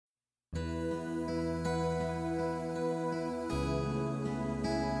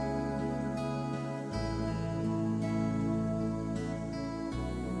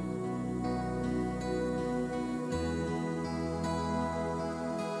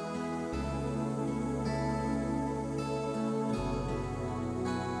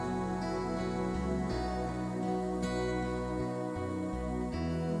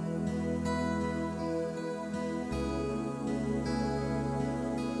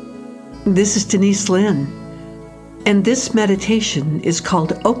This is Denise Linn, and this meditation is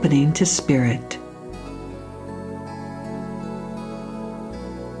called Opening to Spirit.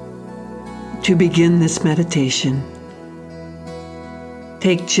 To begin this meditation,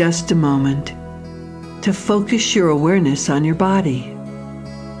 take just a moment to focus your awareness on your body.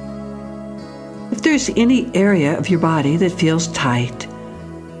 If there's any area of your body that feels tight,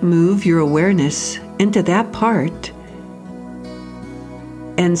 move your awareness into that part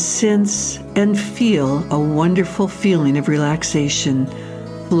and sense and feel a wonderful feeling of relaxation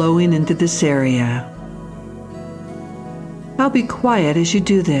flowing into this area. I'll be quiet as you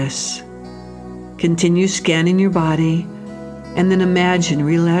do this. Continue scanning your body and then imagine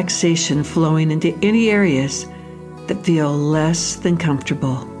relaxation flowing into any areas that feel less than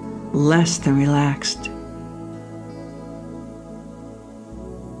comfortable, less than relaxed.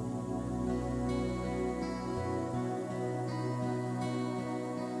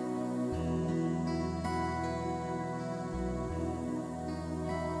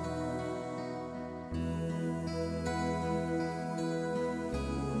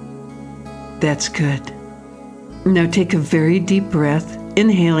 That's good. Now take a very deep breath,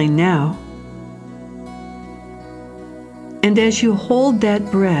 inhaling now. And as you hold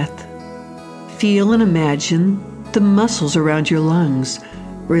that breath, feel and imagine the muscles around your lungs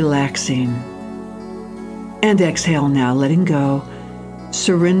relaxing. And exhale now, letting go,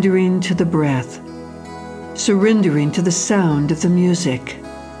 surrendering to the breath, surrendering to the sound of the music,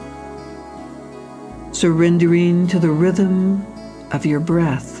 surrendering to the rhythm of your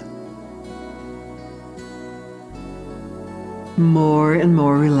breath. More and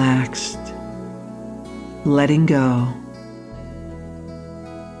more relaxed, letting go.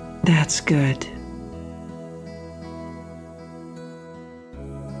 That's good.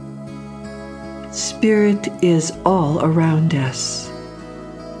 Spirit is all around us.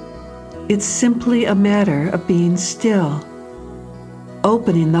 It's simply a matter of being still,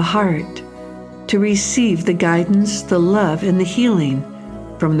 opening the heart to receive the guidance, the love, and the healing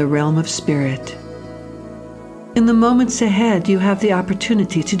from the realm of spirit. In the moments ahead, you have the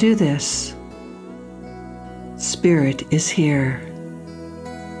opportunity to do this. Spirit is here.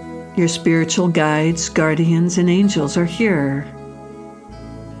 Your spiritual guides, guardians, and angels are here.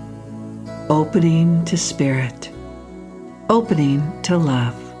 Opening to spirit. Opening to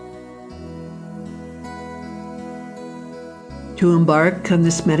love. To embark on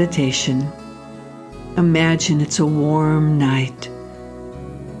this meditation, imagine it's a warm night.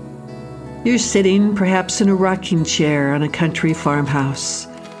 You're sitting perhaps in a rocking chair on a country farmhouse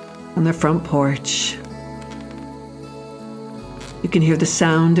on the front porch. You can hear the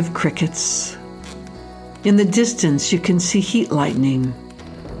sound of crickets. In the distance, you can see heat lightning.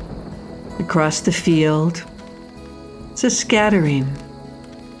 Across the field, it's a scattering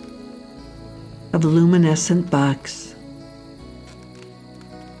of luminescent bugs.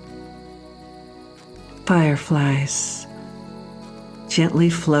 Fireflies gently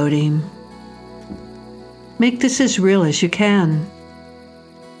floating. Make this as real as you can.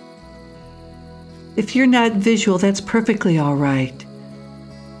 If you're not visual, that's perfectly all right.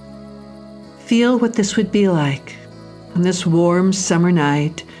 Feel what this would be like on this warm summer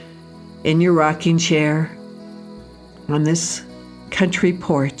night in your rocking chair on this country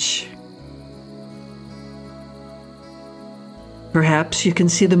porch. Perhaps you can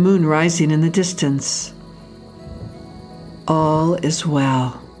see the moon rising in the distance. All is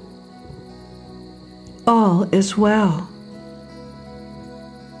well. All is well.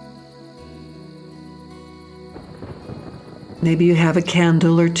 Maybe you have a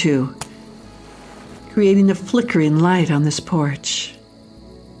candle or two, creating a flickering light on this porch.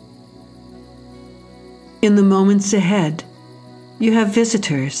 In the moments ahead, you have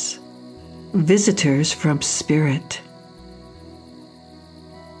visitors from spirit.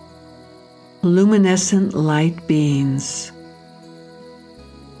 Luminescent light beings.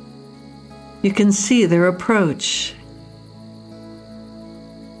 You can see their approach.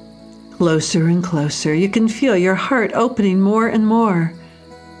 Closer and closer, you can feel your heart opening more and more.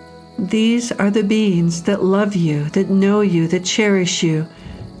 These are the beings that love you, that know you, that cherish you,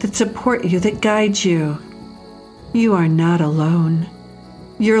 that support you, that guide you. You are not alone.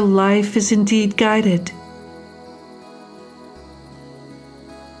 Your life is indeed guided.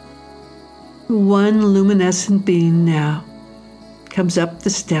 One luminescent being now comes up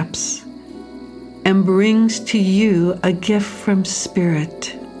the steps and brings to you a gift from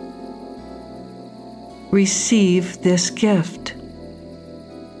Spirit. Receive this gift.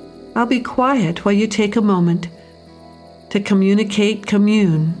 I'll be quiet while you take a moment to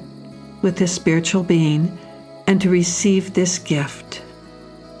commune with this spiritual being and to receive this gift.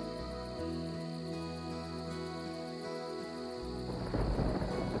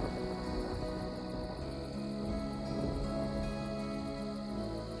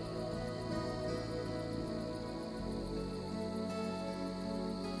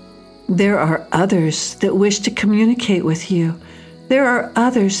 There are others that wish to communicate with you. There are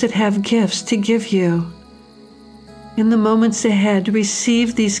others that have gifts to give you. In the moments ahead,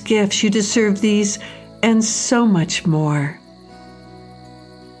 receive these gifts. You deserve these and so much more.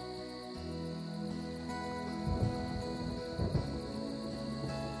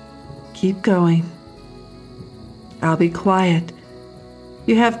 Keep going. I'll be quiet.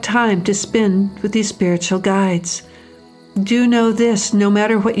 You have time to spend with these spiritual guides. Do know this, no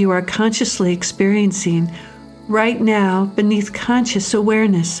matter what you are consciously experiencing, right now, beneath conscious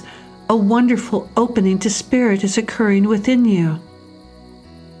awareness, a wonderful opening to spirit is occurring within you.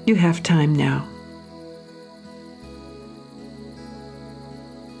 You have time now.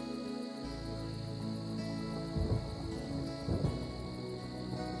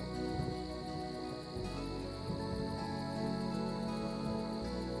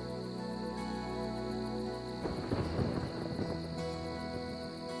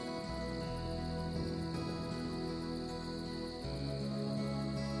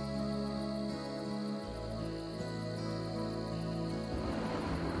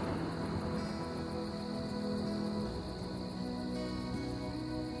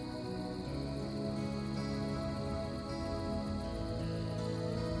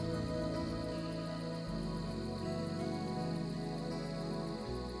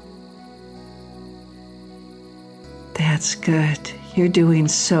 That's good. You're doing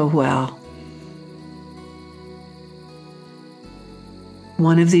so well.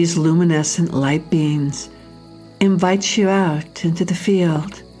 One of these luminescent light beams invites you out into the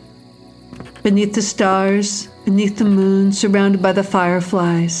field. Beneath the stars, beneath the moon, surrounded by the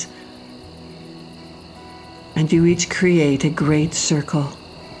fireflies. And you each create a great circle.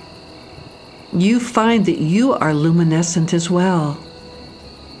 You find that you are luminescent as well.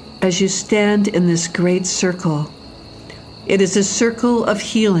 As you stand in this great circle, it is a circle of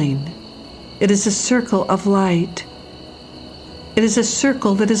healing. It is a circle of light. It is a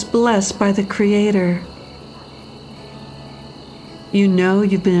circle that is blessed by the Creator. You know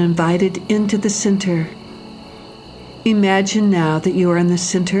you've been invited into the center. Imagine now that you are in the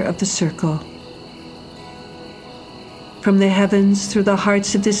center of the circle. From the heavens through the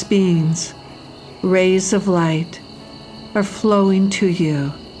hearts of these beings, rays of light are flowing to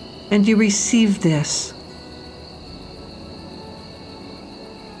you, and you receive this.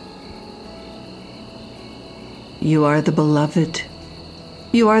 You are the beloved.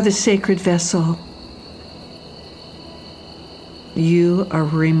 You are the sacred vessel. You are a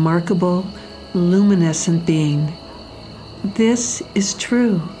remarkable, luminescent being. This is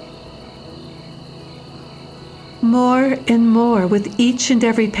true. More and more with each and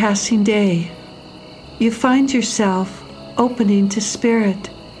every passing day, you find yourself opening to spirit.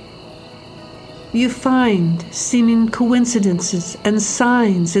 You find seeming coincidences and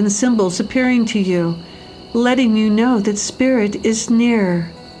signs and symbols appearing to you, letting you know that spirit is near,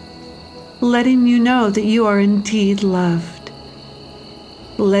 letting you know that you are indeed loved,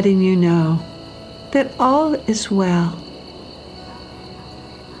 letting you know that all is well.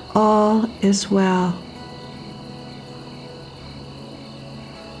 All is well.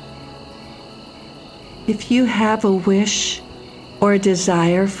 If you have a wish or a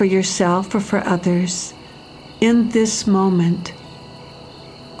desire for yourself or for others, in this moment,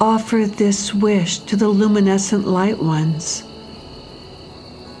 offer this wish to the luminescent light ones.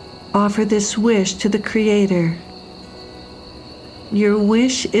 Offer this wish to the Creator. Your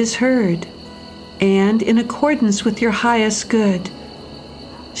wish is heard, and in accordance with your highest good,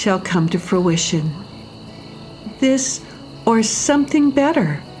 shall come to fruition. This or something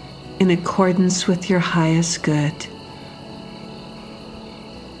better, in accordance with your highest good.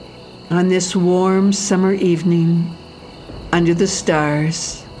 On this warm summer evening, under the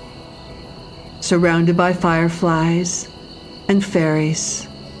stars, surrounded by fireflies and fairies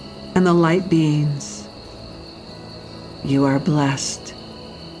and the light beings, you are blessed.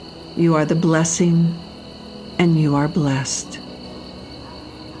 You are the blessing, and you are blessed.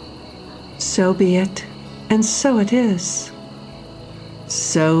 So be it, and so it is.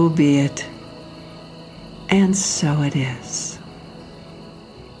 So be it, and so it is.